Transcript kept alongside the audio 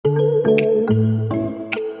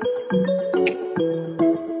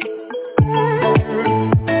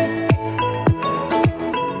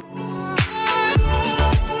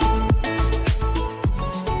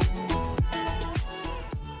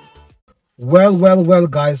Well,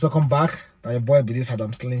 guys, welcome back. Your boy believes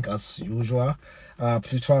Adamslink as usual.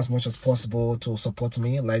 Please try as much as possible to support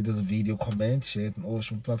me. Like this video, comment, share it on all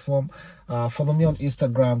social platform. Follow me on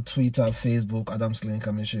Instagram, Twitter, Facebook, Adamslink,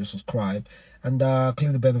 and make sure you subscribe. And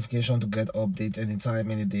click the bell notification to get updates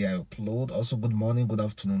anytime, any day I upload. Also, good morning, good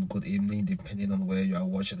afternoon, good evening, depending on where you are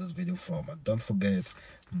watching this video from. And don't forget,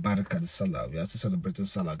 Barakat Salah. We are still celebrating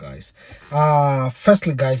Salah, guys.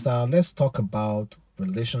 Firstly, guys, let's talk about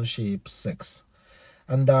relationship, sex.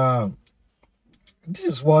 And this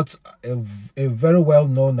is what a very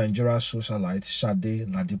well-known Nigerian socialite, Shade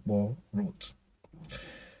Ladipo, wrote.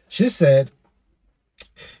 She said,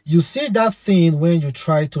 "You see that thing when you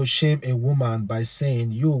try to shame a woman by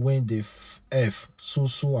saying you win the F,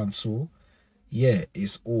 so and so? Yeah,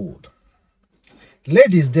 it's old.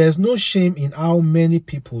 Ladies, there's no shame in how many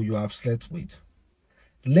people you have slept with.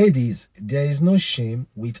 Ladies, there is no shame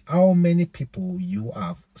with how many people you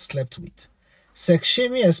have slept with. Sex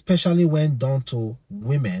shaming, especially when done to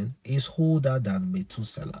women, is older than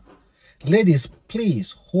Methuselah. Ladies,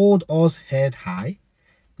 please hold us head high.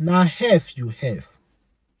 Now have you have.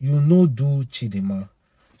 You know do Chidima."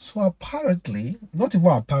 So apparently, not even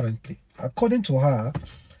apparently, according to her,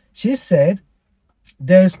 she said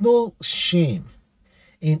there is no shame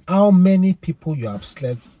in how many people you have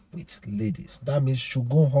slept with, ladies. That means you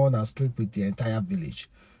go on and sleep with the entire village.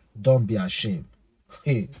 Don't be ashamed.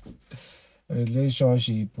 Hey,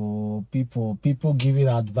 relationship or people giving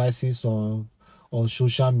advices on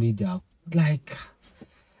social media, like,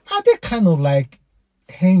 are they kind of like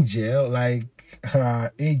angel, like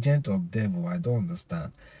agent of devil? I don't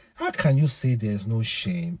understand. How can you say there's no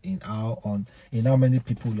shame in how many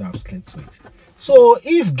people you have slept with? So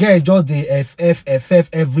if girl just the FF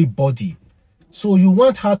everybody, so you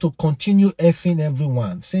want her to continue effing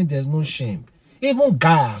everyone, saying there's no shame, even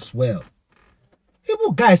guy as well.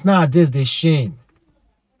 People, guys nowadays, they shame.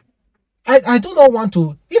 I do not want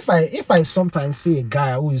to. If I sometimes see a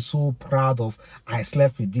guy who is so proud of, I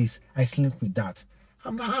slept with this, I slept with that,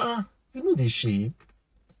 I'm like, you know, they shame.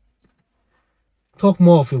 Talk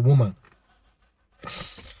more of a woman.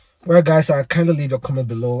 Well, guys, I kindly leave your comment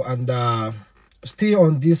below and stay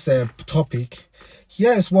on this topic.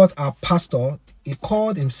 Here is what our pastor, he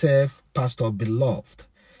called himself Pastor Beloved.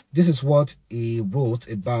 This is what he wrote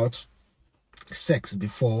about sex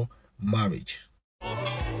before marriage.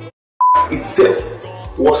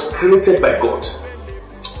 Itself was created by God,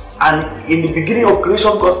 and in the beginning of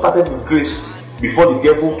creation, God started with grace before the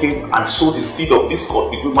devil came and sowed the seed of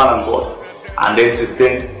discord between man and God. And then since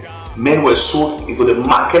then, men were sold into the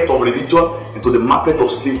market of religion, into the market of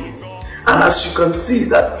slavery. And as you can see,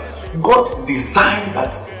 that God designed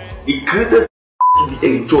that He created to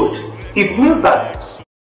be enjoyed. It means that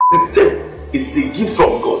itself, it's a gift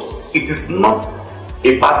from God. It is not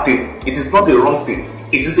a bad thing. It is not a wrong thing.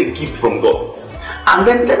 It is a gift from God. And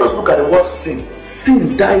then let us look at the word sin.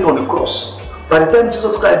 Sin died on the cross. By the time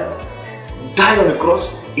Jesus Christ died on the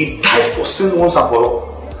cross, He died for sin once and for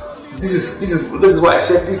all. This is why I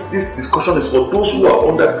said this discussion is for those who are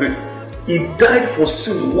under grace. He died for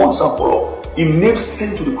sin once and for all. He nailed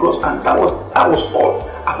sin to the cross, and that was all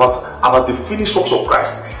about the finished works of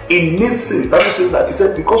Christ. He nailed sin. That means that He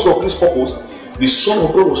said, because of this purpose, the Son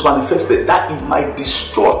of God was manifested, that He might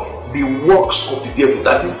destroy the works of the devil.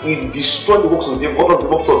 That is, He destroyed the works of the devil. What was the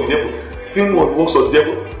works of the devil? Sin was the works of the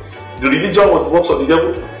devil. The religion was the works of the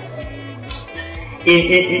devil.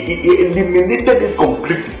 He eliminated it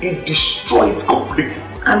completely. He destroyed it completely.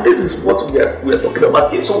 And this is what we are talking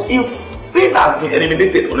about here. So if sin has been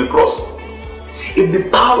eliminated on the cross, if the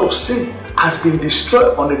power of sin has been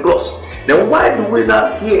destroyed on the cross, then why do we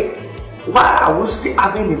not hear? Why are we still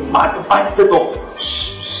having a mindset of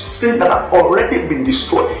sin that has already been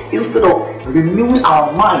destroyed, instead of renewing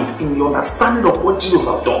our mind in the understanding of what Jesus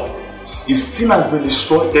has done? If sin has been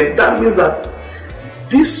destroyed, then that means that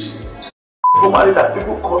this formality that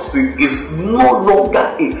people call sin is no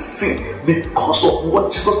longer a sin because of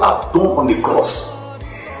what Jesus has done on the cross.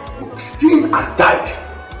 Sin has died,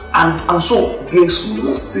 and so there is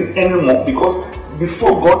no sin anymore, because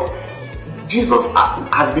before God, Jesus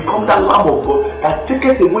has become that Lamb of God that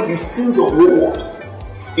taketh away the sins of the whole world.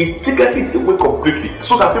 He taketh it away completely,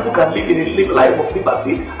 so that people can live in a life of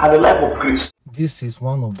liberty and a life of grace. This is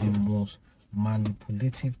one of the most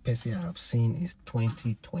manipulative person I have seen is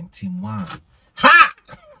 2021. Ha!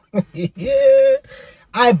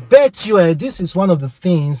 I bet you this is one of the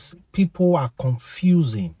things people are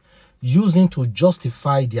confusing, using to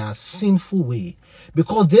justify their sinful way,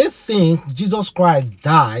 because they think Jesus Christ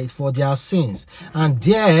died for their sins, and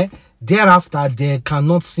thereafter they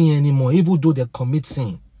cannot sin anymore, even though they commit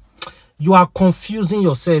sin. You are confusing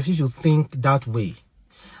yourself if you think that way.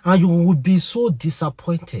 And you would be so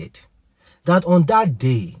disappointed that on that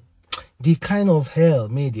day, the kind of hell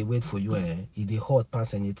made they wait for you, if they hot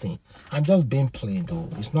past anything. I'm just being plain though.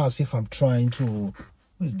 It's not as if I'm trying to, who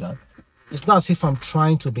is that? It's not as if I'm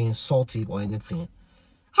trying to be insultive or anything.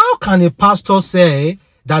 How can a pastor say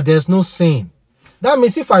that there's no sin? That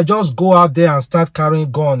means if I just go out there and start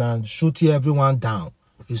carrying gun and shooting everyone down,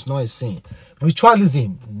 it's not a sin.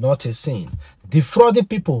 Ritualism, not a sin. Defrauding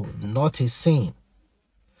people, not a sin.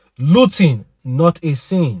 Looting, not a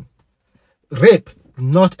sin. Rape,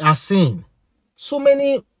 not a sin. So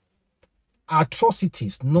many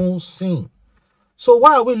atrocities, no sin. So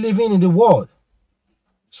why are we living in the world?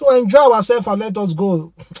 So enjoy ourselves and let us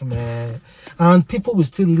go, man. And people will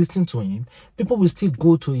still listen to him. People will still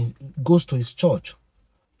goes to his church.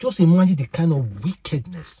 Just imagine the kind of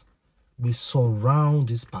wickedness we surround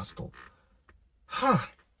this pastor.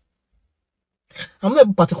 I'm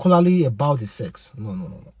not particularly about the sex.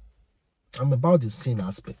 No. I'm about the sin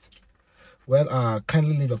aspect. Well,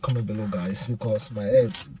 kindly leave a comment below, guys, because my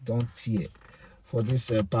head don't tear for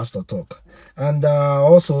this pastor talk. And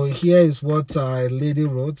also, here is what a lady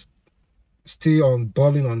wrote, still on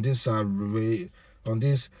balling on this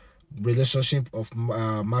relationship of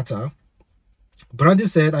matter. Brandy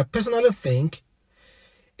said, I personally think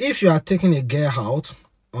if you are taking a girl out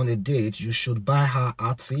on a date, you should buy her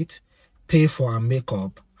outfit, pay for her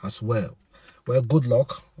makeup as well. Well, good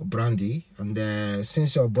luck, Brandy. And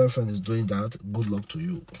since your boyfriend is doing that, good luck to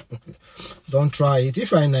you. Don't try it.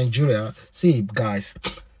 If you're in Nigeria, see, guys,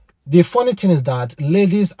 the funny thing is that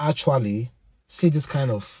ladies actually see this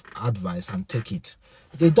kind of advice and take it.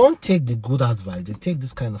 They don't take the good advice. They take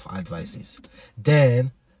this kind of advices.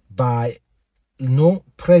 Then, by,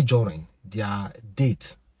 pressuring their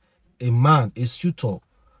date, a man, a suitor,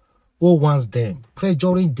 who wants them,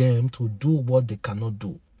 pressuring them to do what they cannot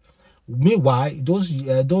do. Meanwhile,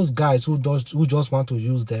 those guys who just want to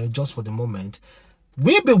use them just for the moment,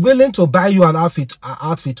 will be willing to buy you an outfit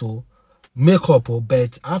or makeup,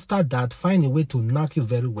 but after that, find a way to knock you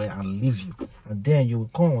very well and leave you. And then you will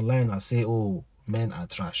come online and say, oh, men are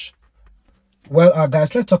trash. Well,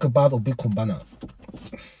 guys, let's talk about Obi Cubana.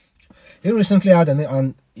 He recently had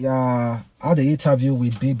an interview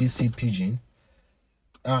with BBC Pidgin.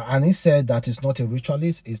 And he said that it's not a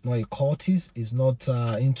ritualist, it's not a cultist, it's not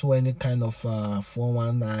into any kind of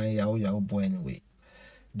 419 yahoo boy anyway.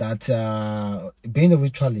 That being a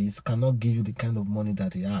ritualist cannot give you the kind of money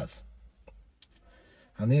that he has.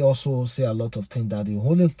 And he also say a lot of things that the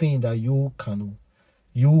only thing that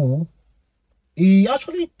he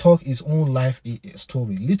actually talk his own life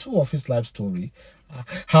story, little of his life story,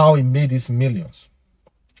 how he made his millions.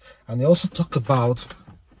 And he also talk about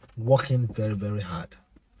working very, very hard.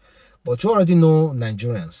 But you already know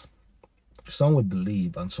Nigerians. Some will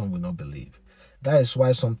believe and some will not believe. That is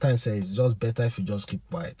why sometimes it's just better if you just keep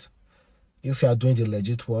quiet. If you are doing the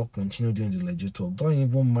legit work, continue doing the legit work. Don't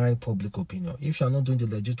even mind public opinion. If you are not doing the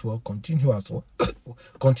legit work, continue as well.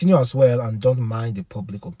 Continue as well and don't mind the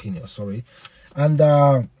public opinion. Sorry. And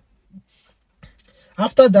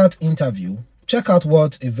after that interview, check out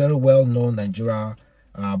what a very well-known Nigeria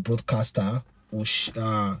broadcaster,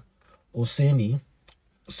 Oseni,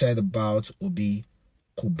 said about Obi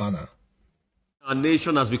Cubana. Our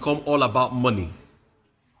nation has become all about money,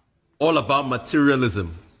 all about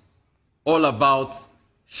materialism, all about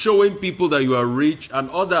showing people that you are rich and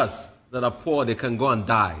others that are poor, they can go and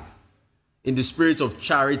die, in the spirit of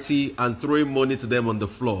charity and throwing money to them on the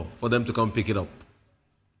floor for them to come pick it up.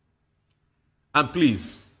 And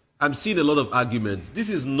please, I'm seeing a lot of arguments. This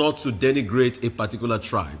is not to denigrate a particular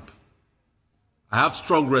tribe. I have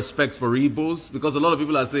strong respect for Igbos because a lot of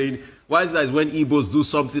people are saying, why is that when Igbos do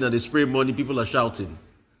something and they spray money, people are shouting?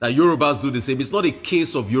 That Yorubas do the same. It's not a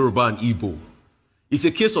case of Yoruba and Igbo. It's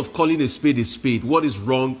a case of calling a spade a spade. What is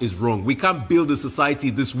wrong is wrong. We can't build a society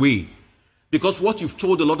this way. Because what you've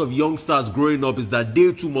told a lot of youngsters growing up is that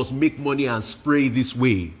they too must make money and spray this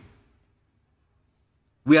way.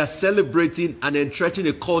 We are celebrating and entrenching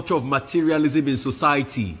a culture of materialism in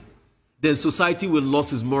society. Then society will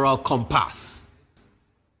lose its moral compass.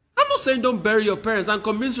 I'm not saying don't bury your parents, and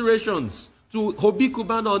commiserations to Obi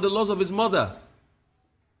Cubana on the loss of his mother.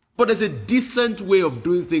 But there's a decent way of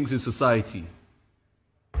doing things in society.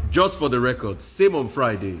 Just for the record, same on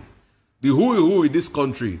Friday, the who in this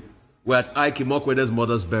country were at Ike Imokwede's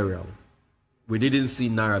mother's burial. We didn't see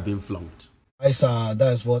Naira being flunked.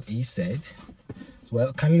 That's what he said.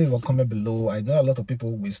 Well, kindly leave a comment below. I know a lot of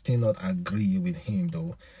people will still not agree with him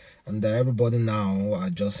though, and everybody now are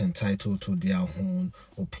just entitled to their own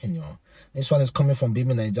opinion. This one is coming from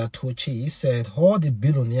Baby Niger Tochi. He said, all the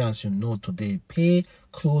billionaires you know today pay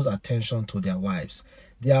close attention to their wives.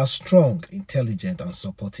 They are strong, intelligent, and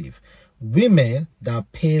supportive. Women that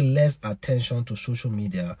pay less attention to social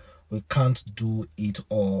media, we can't do it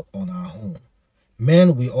all on our own.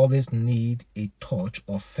 Men will always need a touch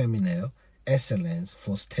of feminine excellence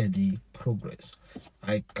for steady progress.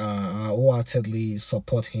 I wholeheartedly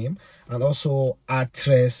support him. And also,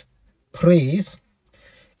 actress Praise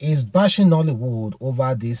is bashing Nollywood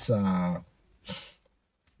over this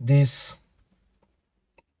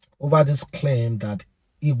claim that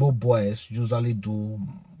Igbo boys usually do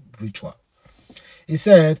ritual. He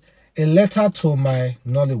said, a letter to my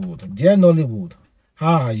Nollywood. Dear Nollywood,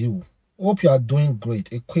 how are you? Hope you are doing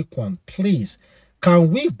great. A quick one, please.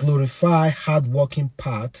 Can we glorify hardworking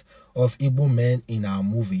part of Igbo men in our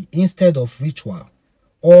movie instead of ritual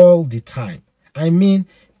all the time? I mean,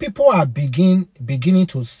 people are beginning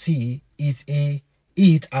to see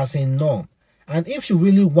it as a norm. And if you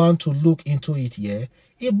really want to look into it here,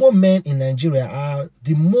 Igbo men in Nigeria are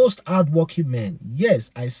the most hardworking men.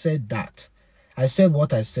 Yes, I said that. I said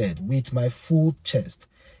what I said with my full chest.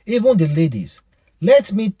 Even the ladies.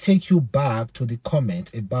 Let me take you back to the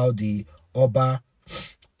comment about the Oba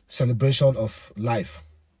celebration of life.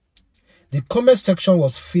 The comment section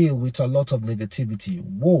was filled with a lot of negativity.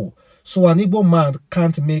 Whoa, so an Igbo man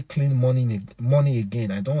can't make clean money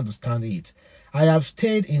again. I don't understand it. I have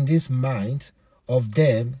stayed in this mind of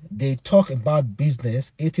them. They talk about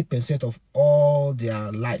business 80% of all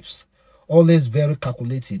their lives. Always very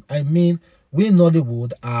calculated. I mean, we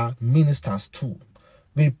Nollywood are ministers too.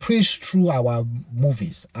 We preach through our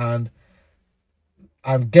movies and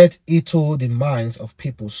get into the minds of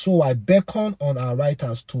people. So I beckon on our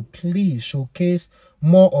writers to please showcase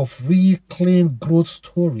more of real clean growth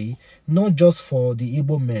story, not just for the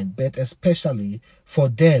Igbo men, but especially for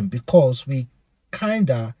them, because we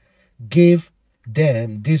kinda gave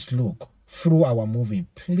them this look through our movie.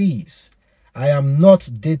 Please, I am not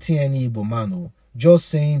dating any Igbo man, just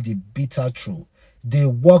saying the bitter truth. They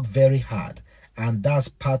work very hard, and that's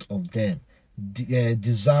part of them.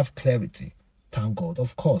 Deserve clarity. Thank God.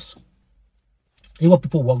 Of course, Igbo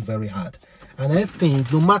people work very hard, and I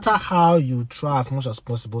think no matter how you try as much as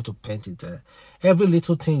possible to paint it, every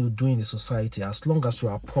little thing you do in the society, as long as you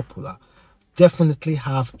are popular, definitely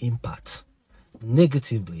have impact,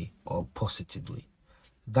 negatively or positively.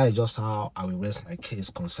 That is just how I will rest my case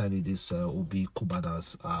concerning this Obi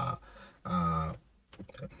Cubana's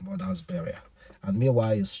mother's burial. And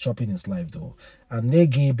meanwhile, he's chopping his life though. And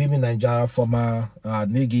Nengi, Baby Niger, former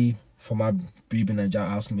Baby Niger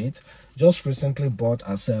housemate, just recently bought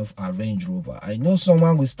herself a Range Rover. I know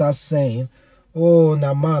someone will start saying, oh,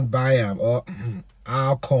 na man buy him, or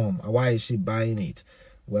how come? Why is she buying it?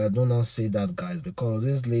 Well, do not say that, guys, because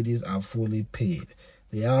these ladies are fully paid.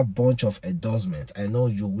 They have a bunch of endorsements. I know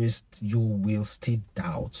you will still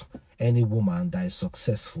doubt any woman that is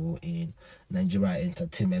successful in Nigeria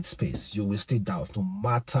entertainment space. You will still doubt, no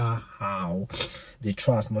matter how they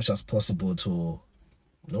try as much as possible to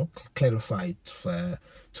clarify it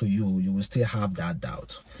to you. You will still have that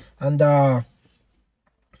doubt. And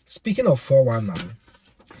speaking of 419,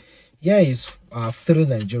 here is 3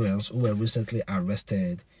 Nigerians who were recently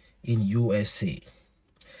arrested in USA.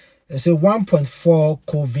 It's a 1.4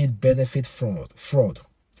 COVID benefit fraud.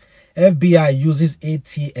 FBI uses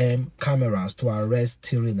ATM cameras to arrest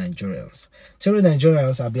 3 Nigerians. 3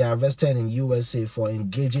 Nigerians have been arrested in USA for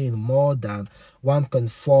engaging in more than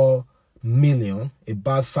 1.4 million,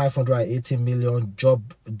 about 580 million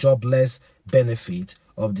jobless benefit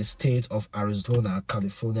of the state of Arizona,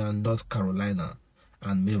 California, North Carolina,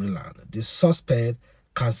 and Maryland. The suspect,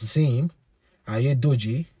 Kazim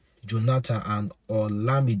Ayedoji, Jonathan, and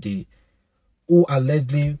Olamide, who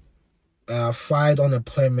allegedly filed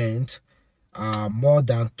unemployment more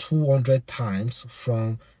than 200 times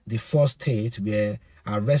from the 4th state, were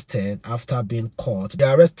arrested after being caught.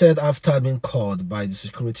 They arrested after being caught by the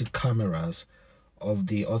security cameras of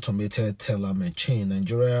the automated teller machine.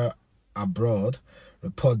 Nigeria Abroad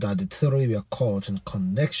report that the 3 were caught in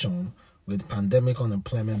connection with pandemic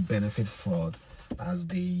unemployment benefit fraud, as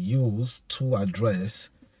they used 2 addresses,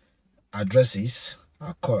 and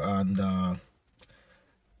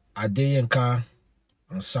Adeyenka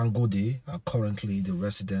and Sangode are currently the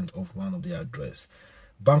resident of one of the address.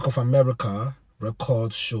 Bank of America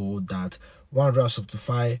records show that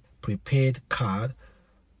 175 prepaid card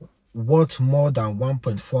worth more than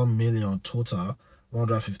 1.4 million total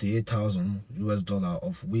 $158,000 US,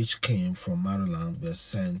 of which came from Maryland, were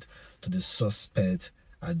sent to the suspect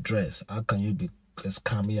address. How can you be a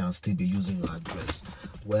scammy and still be using your address?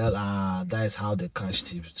 Well, that is how they catch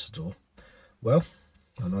thieves too. Well,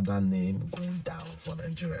 another name going down for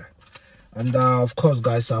Nigeria. And of course,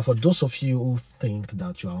 guys, for those of you who think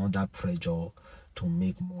that you are under pressure to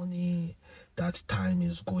make money, that time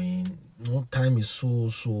is going, time is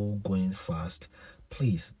so going fast,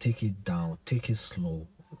 please take it down, take it slow,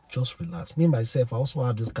 just relax. Me myself, I also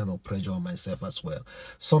have this kind of pressure on myself as well.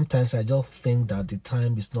 Sometimes I just think that the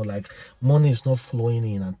time is not, like, money is not flowing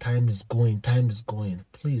in and time is going.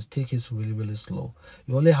 Please take it really slow.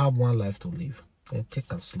 You only have one life to live, and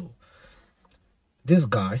take it slow. This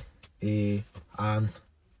guy, an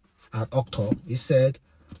actor, he said,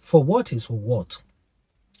 for what is what,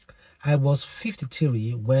 I was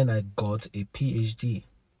 53 when I got a PhD.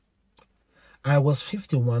 I was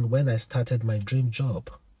 51 when I started my dream job.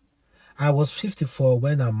 I was 54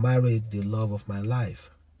 when I married the love of my life.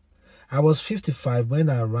 I was 55 when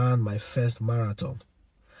I ran my first marathon.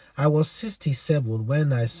 I was 67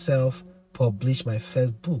 when I self-published my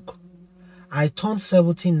first book. I turned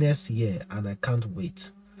 70 next year and I can't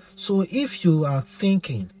wait. So if you are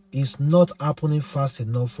thinking it's not happening fast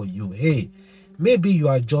enough for you, hey, maybe you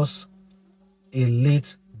are just a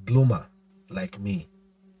late bloomer like me.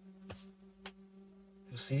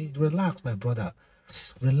 You see, relax, my brother.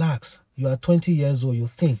 Relax. You are 20 years old. You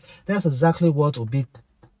think. That's exactly what Obi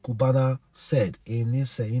Cubana said in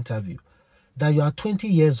this interview. That you are 20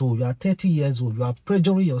 years old. You are 30 years old. You are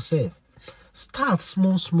pressuring yourself. Start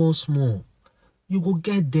small. You go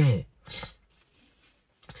get there.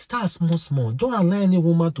 Start small. Don't allow any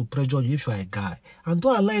woman to pressure you if you are a guy. And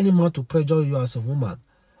don't allow any man to pressure you as a woman.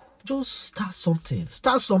 Just start something.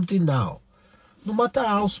 Start something now. No matter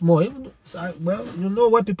how small. Even, well, you know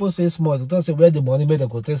when people say small, they don't say where the money made, they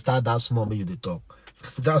go start that small, maybe they talk.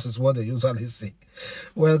 That is what they usually say.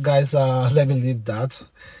 Well, guys, let me leave that.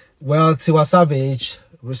 Well, Tiwa Savage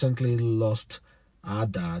recently lost our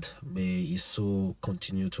dad. May his soul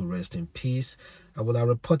continue to rest in peace. I would have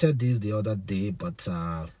reported this the other day, but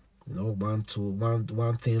you know, one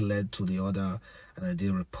thing led to the other, and I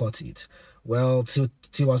didn't report it. Well,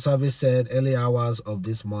 Tiwa Savage said early hours of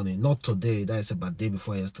this morning, not today, that is about day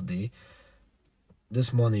before yesterday.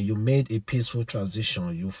 This morning, you made a peaceful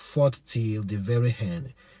transition. You fought till the very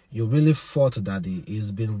end. You really fought, Daddy. It's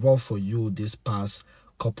been rough for you this past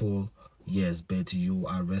couple years, but you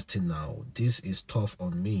are resting now. This is tough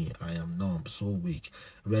on me. I am numb, so weak.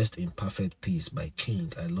 Rest in perfect peace, my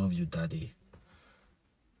king. I love you, Daddy.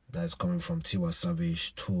 That is coming from Tiwa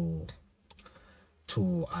Savage to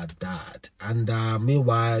our dad. And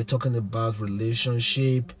meanwhile, talking about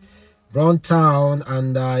relationship, Runtown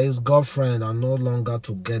and his girlfriend are no longer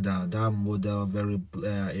together. That model,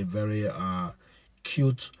 a very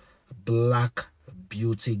cute black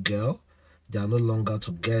beauty girl, they are no longer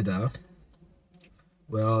together.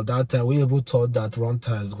 Well, that time we even thought that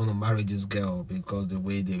Runtown is going to marry this girl because the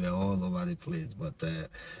way they were all over the place, but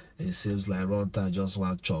it seems like Runtown just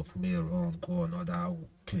want to chop me around, go another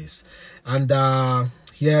place. And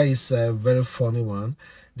here is a very funny one.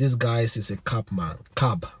 This guy is a cab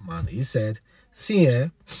man. He said, see,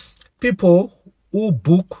 people who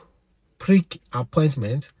book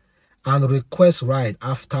pre-appointment and request ride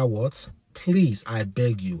afterwards, please, I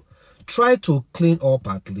beg you, try to clean up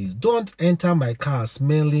at least. Don't enter my car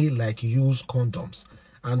smelling like used condoms.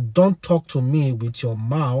 And don't talk to me with your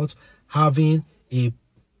mouth having a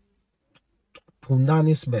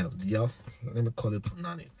punani smell. Yeah, let me call it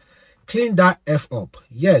punani. Clean that F up.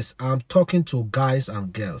 Yes, I'm talking to guys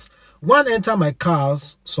and girls. One entered my car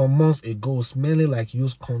some months ago smelling like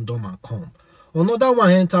used condom and cum. Another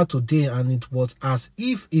one entered today and it was as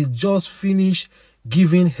if it just finished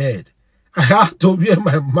giving head. I had to wear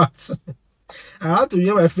my mask. I had to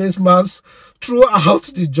wear my face mask throughout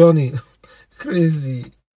the journey.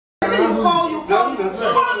 Crazy.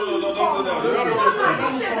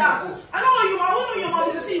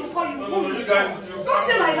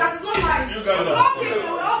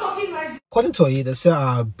 According to it, they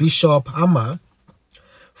say Bishop Amma,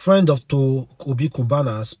 friend of Obi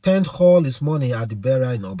Cubana, spent all his money at the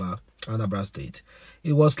burial in Anambra State.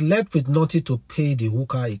 He was left with nothing to pay the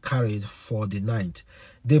hooker he carried for the night.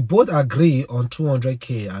 They both agree on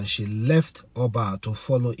 200k and she left Oba to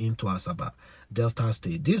follow him to Asaba, Delta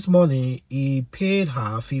State. This morning, he paid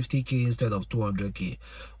her 50k instead of 200k,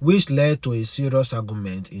 which led to a serious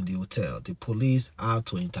argument in the hotel. The police had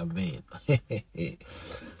to intervene.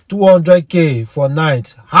 200k for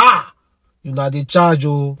night. Ha! You know the charge,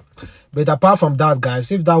 oh. But apart from that,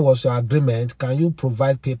 guys, if that was your agreement, can you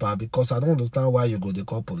provide paper? Because I don't understand why you go to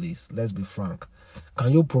call police. Let's be frank.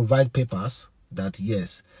 Can you provide papers that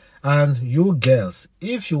yes? And you girls,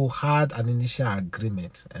 if you had an initial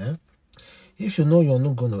agreement, if you know you're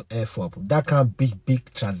not going to F up, that can be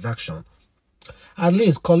big transaction. At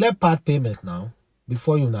least collect part payment now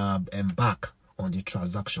before you now embark on the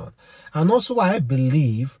transaction. And also, I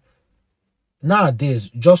believe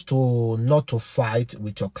nowadays, just to not to fight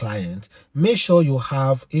with your client, make sure you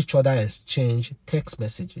have each other exchange text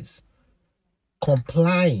messages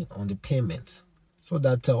complying on the payment, so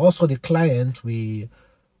that also the client will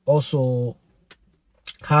also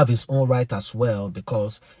have his own right as well,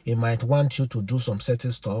 because he might want you to do some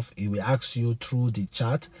certain stuff. He will ask you through the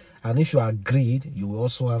chat, and if you agreed, you will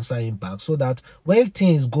also answer him back, so that when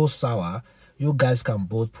things go sour, you guys can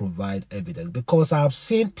both provide evidence. Because I have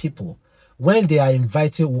seen people, when they are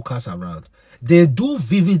inviting hookers around, they do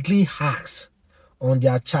vividly ask on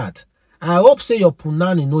their chat, I hope say your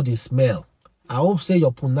punani know the smell, I hope say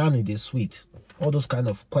your punani the sweet, all those kind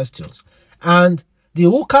of questions. And the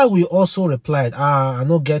hooker will also reply, I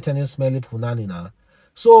don't get any smelly punani now.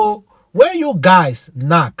 So when you guys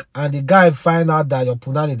knock and the guy find out that your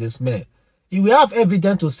punani they smell, he will have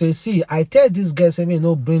evidence to say, see, I tell this guy, say, may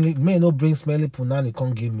no bring smelly punani,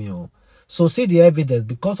 come give me. Oh. So see the evidence.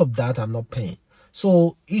 Because of that, I'm not paying.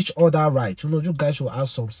 So each other right, you guys should have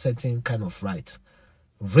some certain kind of right,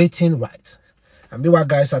 rating right. And meanwhile,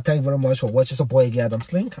 guys, I thank you very much for watching. Support again,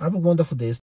 Adamslink. Have a wonderful day.